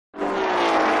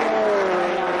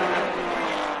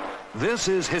This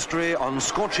is history on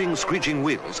scorching, screeching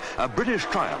wheels, a British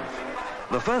triumph.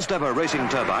 The first ever racing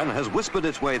turbine has whispered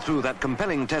its way through that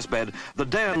compelling testbed, the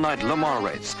day and night Le Mans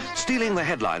race, stealing the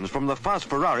headlines from the fast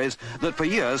Ferraris that for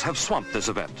years have swamped this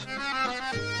event.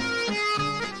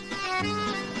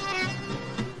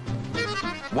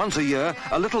 Once a year,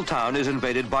 a little town is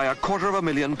invaded by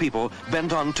 250,000 people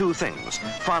bent on two things: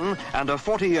 fun and a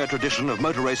 40-year tradition of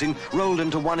motor racing rolled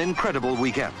into one incredible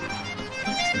weekend.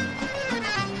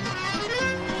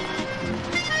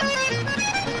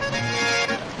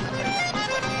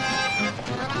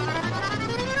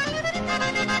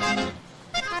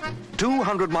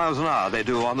 "200 miles an hour they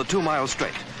do on the 2-mile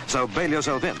straight, so bail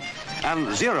yourself in.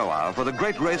 And 0 hour for the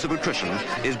great race of attrition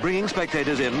is bringing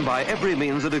spectators in by every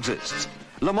means that exists.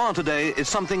 Le Mans today is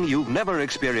something you've never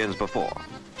experienced before.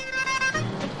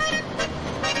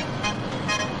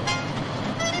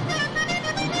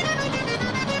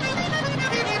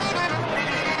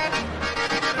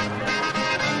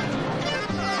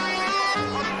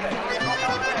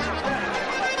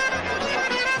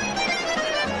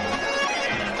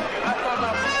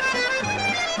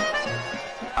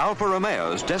 Alfa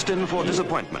Romeo's destined for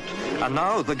disappointment, and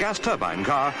now the gas turbine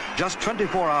car just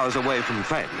 24 hours away from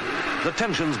fame. The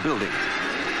tension's building.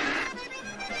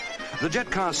 The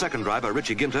jet car's second driver,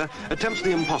 Richie Ginter, attempts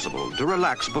the impossible, to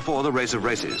relax before the race of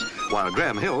races, while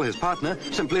Graham Hill, his partner,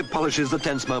 simply polishes the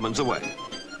tense moments away.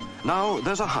 Now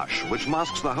there's a hush which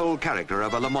masks the whole character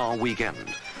of a Le Mans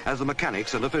weekend, as the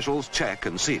mechanics and officials check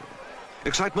and seal.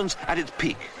 Excitement's at its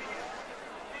peak.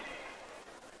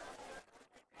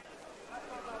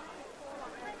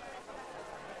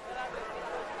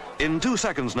 In 2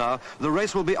 seconds now, the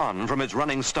race will be on from its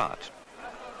running start.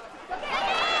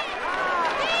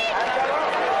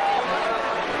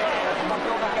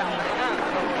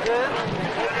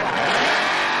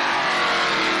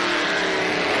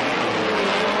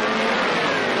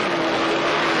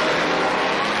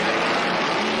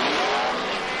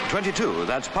 '22,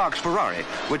 that's Park's Ferrari,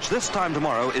 which this time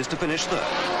tomorrow is to finish third.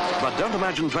 But don't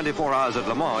imagine 24 hours at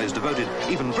Le Mans is devoted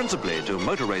even principally to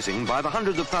motor racing by the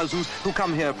hundreds of thousands who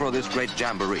come here for this great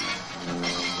jamboree.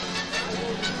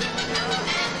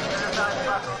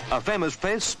 A famous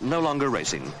face, no longer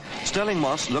racing. Sterling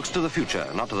Moss looks to the future,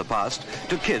 not to the past,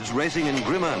 to kids racing in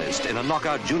grim earnest in a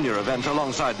knockout junior event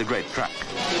alongside the great track.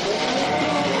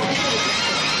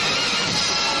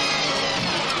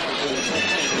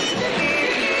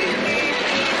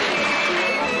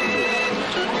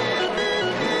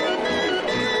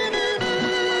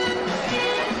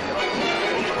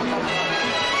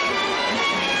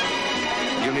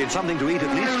 Something to eat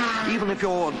at least, even if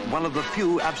you're one of the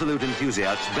few absolute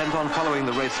enthusiasts bent on following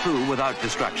the race through without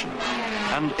distraction.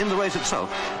 And in the race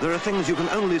itself, there are things you can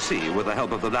only see with the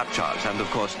help of the lap charts and, of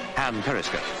course, hand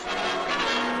periscopes.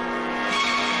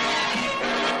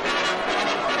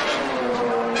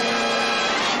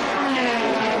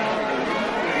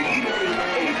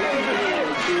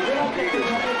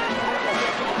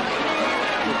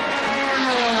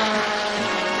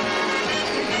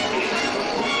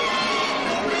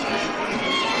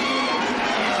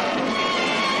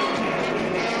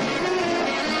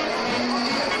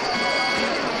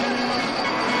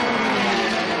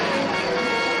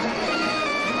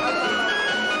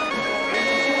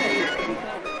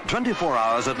 "24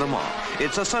 hours at Le Mans.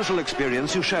 It's a social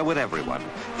experience you share with everyone.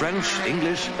 French,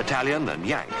 English, Italian and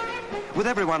Yank. With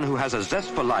everyone who has a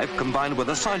zest for life combined with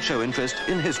a sideshow interest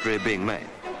in history being made.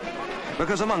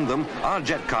 Because among them, our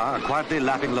jet car, quietly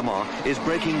lapping Le Mans, is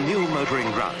breaking new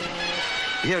motoring ground.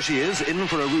 Here she is in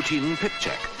for a routine pit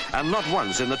check. And not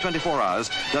once in the 24 hours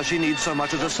does she need so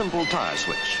much as a simple tire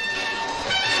switch.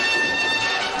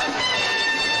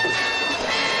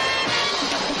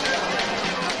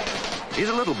 He's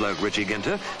a little bloke, Richie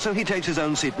Ginter, so he takes his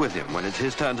own seat with him when it's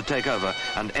his turn to take over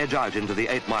and edge out into the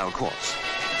 8-mile course.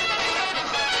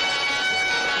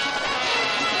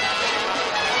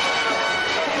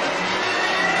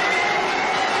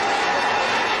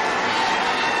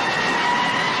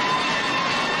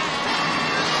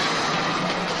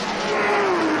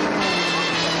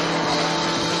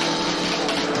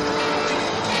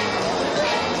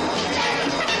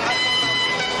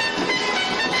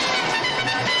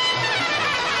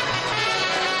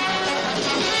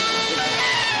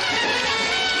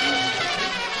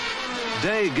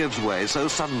 Day gives way so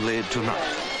suddenly to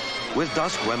night. With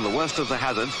dusk, when the worst of the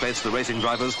hazards face the racing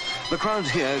drivers, the crowds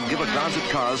here give a glance at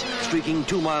cars streaking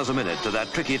 2 miles a minute to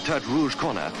that tricky Tête Rouge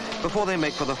corner before they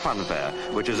make for the funfair,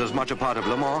 which is as much a part of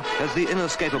Le Mans as the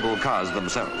inescapable cars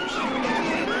themselves.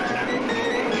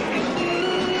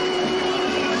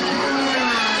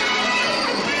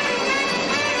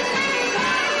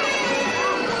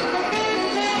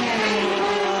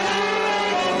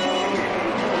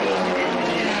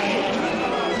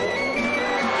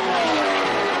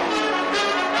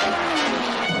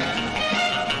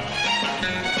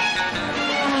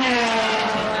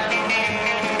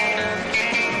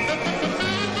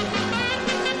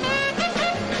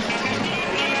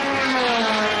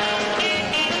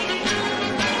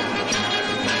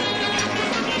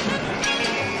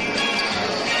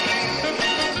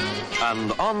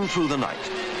 and on through the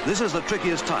night. This is the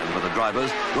trickiest time for the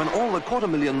drivers, when all the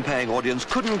 250,000 paying audience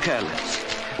couldn't care less,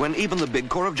 when even the big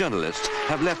corps of journalists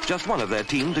have left just one of their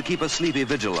team to keep a sleepy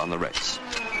vigil on the race.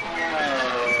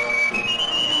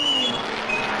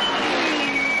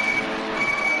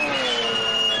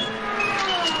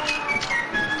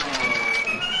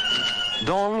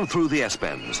 Dawn through the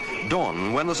S-bends.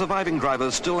 Dawn when the surviving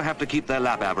drivers still have to keep their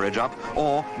lap average up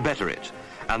or better it.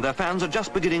 And their fans are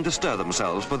just beginning to stir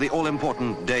themselves for the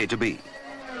all-important day to be.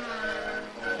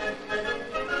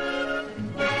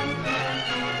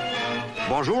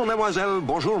 Bonjour, mesdemoiselles,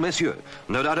 bonjour, messieurs.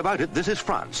 No doubt about it, this is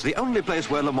France, the only place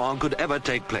where Le Mans could ever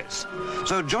take place.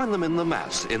 So join them in the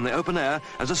mass, in the open air,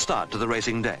 as a start to the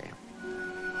racing day.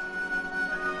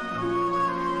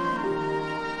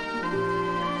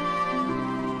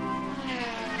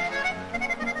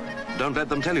 Don't let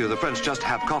them tell you the French just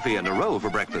have coffee and a roll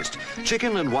for breakfast.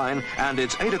 Chicken and wine, and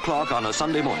it's 8 o'clock on a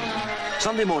Sunday morning.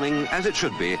 Sunday morning, as it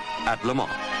should be, at Le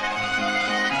Mans.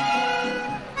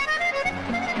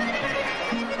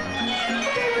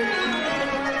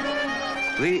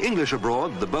 The English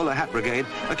abroad, the bowler hat brigade,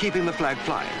 are keeping the flag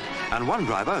flying. And one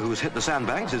driver who's hit the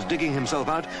sandbags is digging himself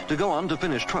out to go on to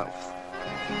finish 12th.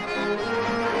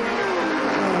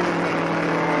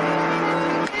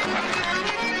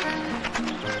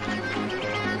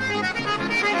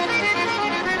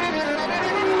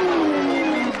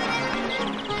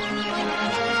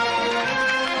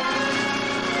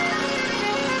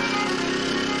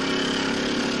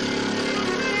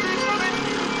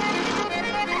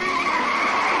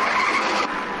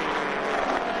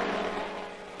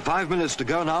 Five minutes to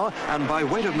go now, and by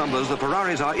weight of numbers, the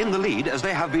Ferraris are in the lead, as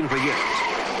they have been for years.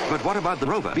 But what about the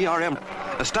Rover-BRM?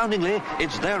 Astoundingly,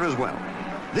 it's there as well.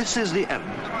 This is the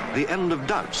end of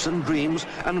doubts and dreams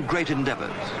and great endeavors.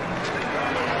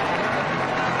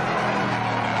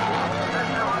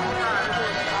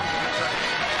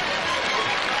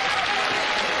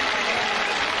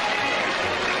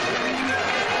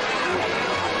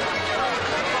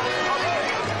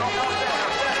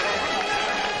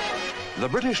 The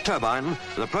British Turbine,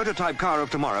 the prototype car of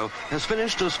tomorrow, has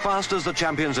finished as fast as the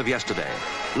champions of yesterday.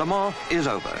 Le Mans is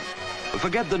over.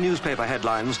 Forget the newspaper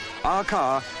headlines. Our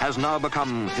car has now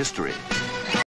become history.